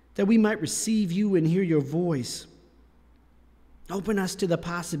that we might receive you and hear your voice. Open us to the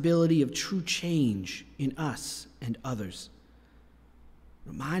possibility of true change in us and others.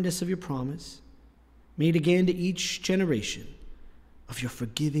 Remind us of your promise, made again to each generation, of your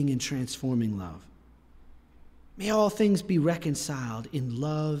forgiving and transforming love. May all things be reconciled in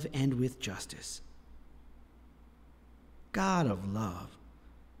love and with justice. God of love,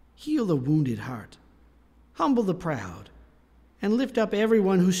 heal the wounded heart, humble the proud, and lift up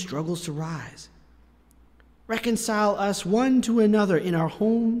everyone who struggles to rise. Reconcile us one to another in our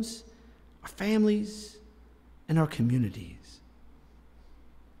homes, our families, and our communities.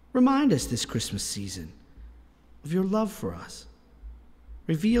 Remind us this Christmas season of your love for us,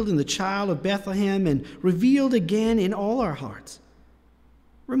 revealed in the child of Bethlehem and revealed again in all our hearts.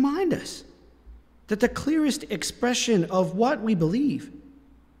 Remind us that the clearest expression of what we believe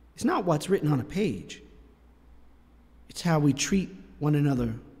is not what's written on a page. It's how we treat one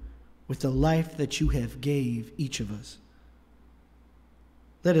another with the life that you have gave each of us.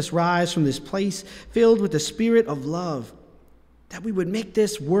 Let us rise from this place filled with the spirit of love, that we would make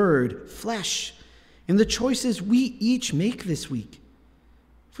this word flesh in the choices we each make this week,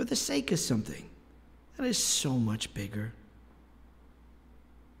 for the sake of something that is so much bigger.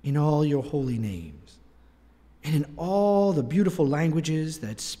 In all your holy names, and in all the beautiful languages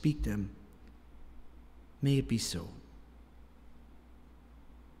that speak them, may it be so.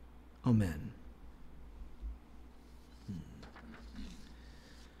 Amen.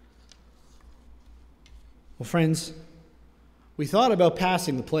 Well, friends, we thought about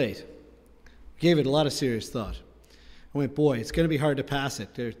passing the plate. We gave it a lot of serious thought. I went, boy, it's going to be hard to pass it.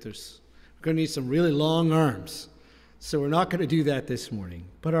 We're going to need some really long arms. So we're not going to do that this morning.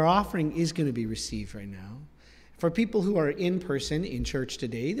 But our offering is going to be received right now. For people who are in person in church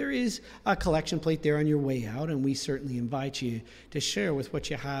today, there is a collection plate there on your way out, and we certainly invite you to share with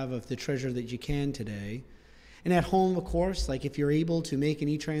what you have of the treasure that you can today. And at home, of course, like if you're able to make an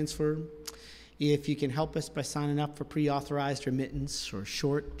e-transfer, if you can help us by signing up for pre-authorized remittance or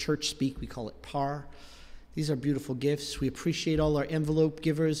short church speak, we call it PAR. These are beautiful gifts. We appreciate all our envelope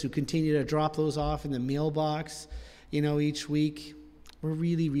givers who continue to drop those off in the mailbox, each week. We're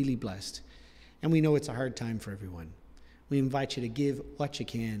really, really blessed. And we know it's a hard time for everyone. We invite you to give what you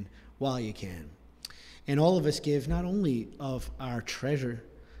can while you can. And all of us give not only of our treasure,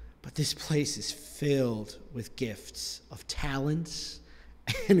 but this place is filled with gifts of talents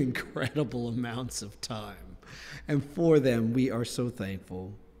and incredible amounts of time. And for them, we are so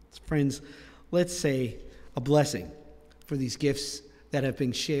thankful. Friends, let's say a blessing for these gifts that have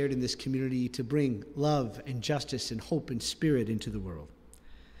been shared in this community to bring love and justice and hope and spirit into the world.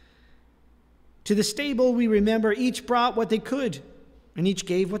 To the stable, we remember each brought what they could, and each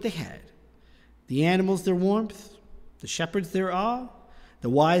gave what they had. The animals their warmth, the shepherds their awe, the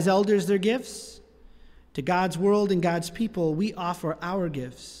wise elders their gifts. To God's world and God's people, we offer our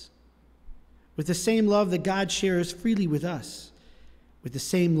gifts with the same love that God shares freely with us, with the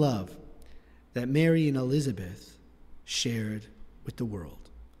same love that Mary and Elizabeth shared with the world.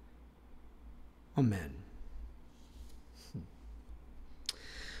 Amen.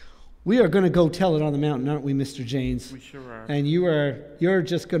 We are going to go tell it on the mountain, aren't we, Mr. James? We sure are. And you're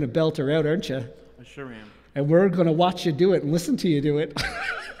just going to belt her out, aren't you? I sure am. And we're going to watch you do it and listen to you do it.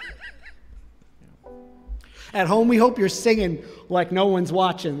 At home, we hope you're singing like no one's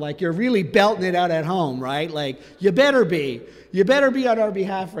watching, like you're really belting it out at home, right? Like, you better be. You better be on our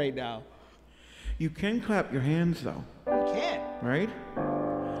behalf right now. You can clap your hands, though. You can. Right?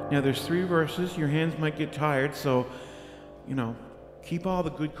 Now, there's 3 verses. Your hands might get tired, so, keep all the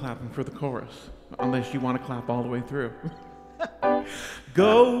good clapping for the chorus, unless you want to clap all the way through.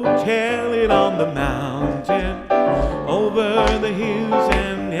 Go tell it on the mountain, over the hills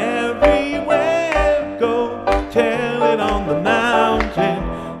and everywhere. Go tell it on the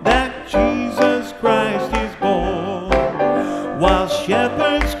mountain that Jesus Christ is born. While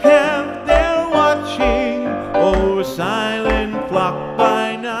shepherds camp there watching o'er a silent flock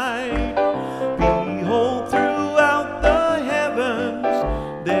by night, behold, throughout the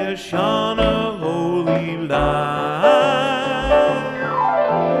heavens there shone a holy light.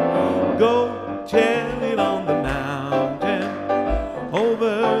 Go tell it on the mountain,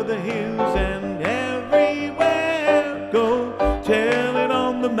 over the hills and everywhere. Go tell it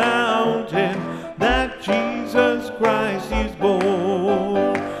on the mountain that Jesus Christ is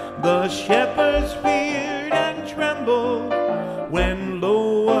born. The shepherds feared and trembled when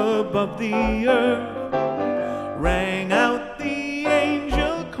low above the earth rang out the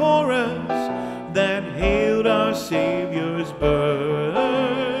angel chorus that hailed our Savior's birth.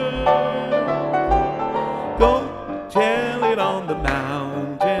 Go tell it on the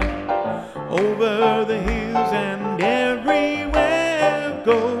mountain, over the hills and everywhere.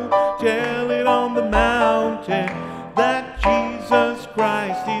 Go tell it on the mountain that Jesus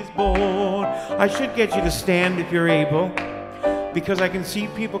Christ is born. I should get you to stand if you're able, because I can see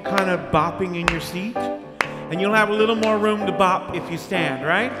people kind of bopping in your seat, and you'll have a little more room to bop if you stand,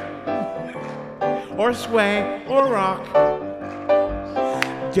 right? Or sway, or rock.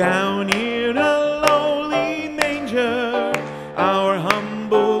 Down in a lowly manger, our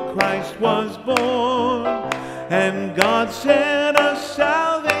humble Christ was born, and God sent us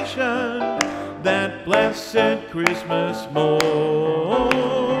salvation that blessed Christmas morn.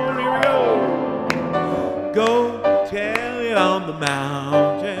 Here we go. Go tell it on the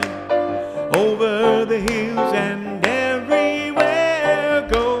mountain, over the hills and everywhere.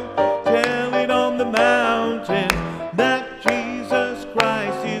 Go tell it on the mountain that Jesus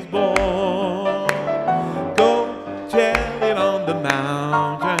Christ is born. Go tell it on the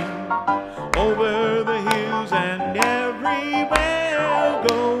mountain, over the hills and everywhere.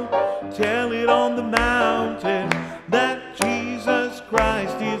 Go tell it on the mountain that Jesus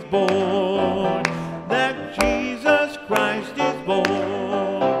Christ is born. That Jesus Christ is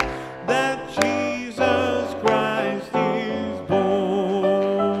born. That Jesus Christ is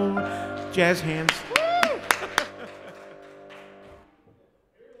born. Jazz hands.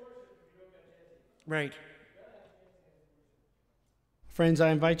 Right. Friends, I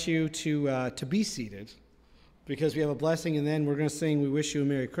invite you to be seated, because we have a blessing, and then we're going to sing "We Wish You a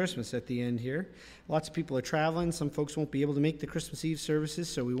Merry Christmas" at the end here. Lots of people are traveling. Some folks won't be able to make the Christmas Eve services,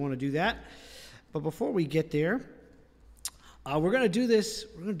 so we want to do that. But before we get there, we're going to do this.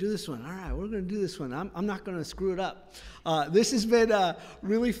 We're going to do this one. All right, we're going to do this one. I'm not going to screw it up. This has been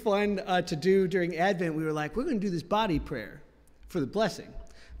really fun to do during Advent. We were like, we're going to do this body prayer for the blessing.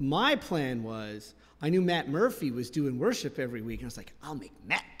 My plan was I knew Matt Murphy was doing worship every week, and I was like, I'll make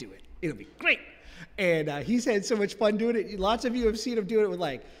Matt do it. It'll be great. And he's had so much fun doing it. Lots of you have seen him do it with,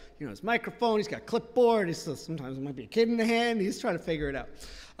 like, you know, his microphone. He's got clipboard. Sometimes it might be a kid in the hand. He's trying to figure it out.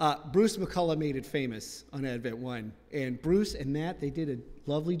 Bruce McCullough made it famous on Advent 1. And Bruce and Matt, they did a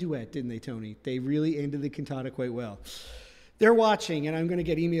lovely duet, didn't they, Tony? They really ended the cantata quite well. They're watching, and I'm going to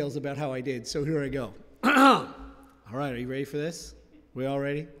get emails about how I did. So here I go. All right, are you ready for this? We all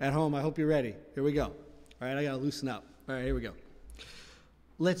ready? At home, I hope you're ready. Here we go. All right, I got to loosen up. All right, here we go.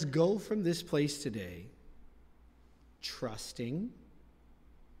 Let's go from this place today trusting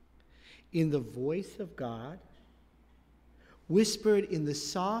in the voice of God, whispered in the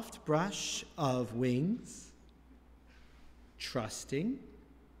soft brush of wings, trusting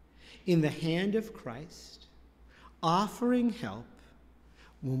in the hand of Christ, offering help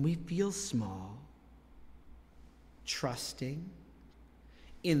when we feel small, trusting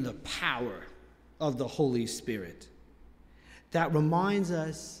in the power of the Holy Spirit that reminds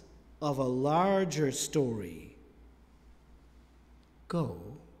us of a larger story. Go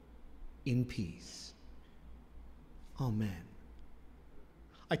in peace. Amen.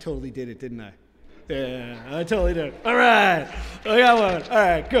 I totally did it, didn't I? Yeah, I totally did it. All right. I got one. All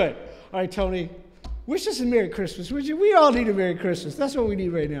right, good. All right, Tony, wish us a Merry Christmas, would you? We all need a Merry Christmas. That's what we need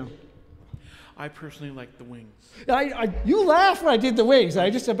right now. I personally like the wings. You laughed when I did the wings.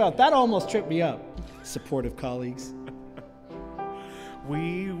 That almost tripped me up. Supportive colleagues.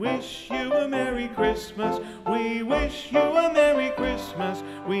 We wish you a Merry Christmas. We wish you a Merry Christmas.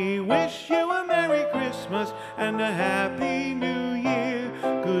 We wish you a Merry Christmas and a Happy New Year.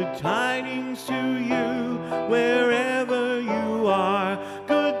 Good tidings to you wherever you are.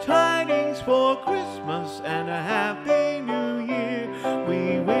 Good tidings for Christmas and a Happy New Year.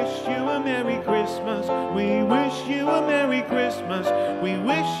 We wish you a Merry Christmas. We wish you a Merry Christmas. We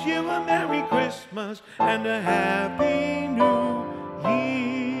wish you a Merry Christmas and a Happy New Year.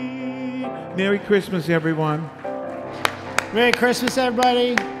 Merry Christmas, everyone. Merry Christmas,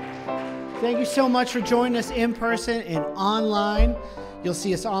 everybody. Thank you so much for joining us in person and online. You'll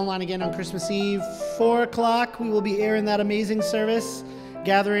see us online again on Christmas Eve, 4 o'clock. We will be airing that amazing service,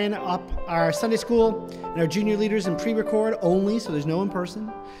 gathering up our Sunday school and our junior leaders in pre-record only, so there's no in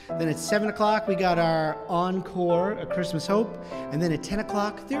person. Then at 7 o'clock, we got our encore, A Christmas Hope. And then at 10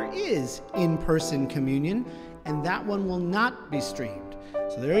 o'clock, there is in-person communion, and that one will not be streamed.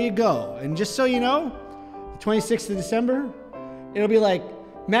 So there you go. And just so you know, the 26th of December, it'll be like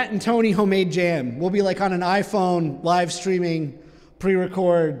Matt and Tony homemade jam. We'll be like on an iPhone live streaming,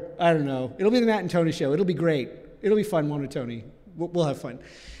 pre-record, I don't know. It'll be the Matt and Tony show. It'll be great. It'll be fun, won't it, Tony? We'll have fun.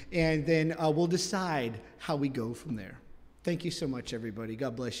 And then we'll decide how we go from there. Thank you so much, everybody.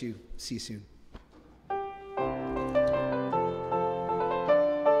 God bless you. See you soon.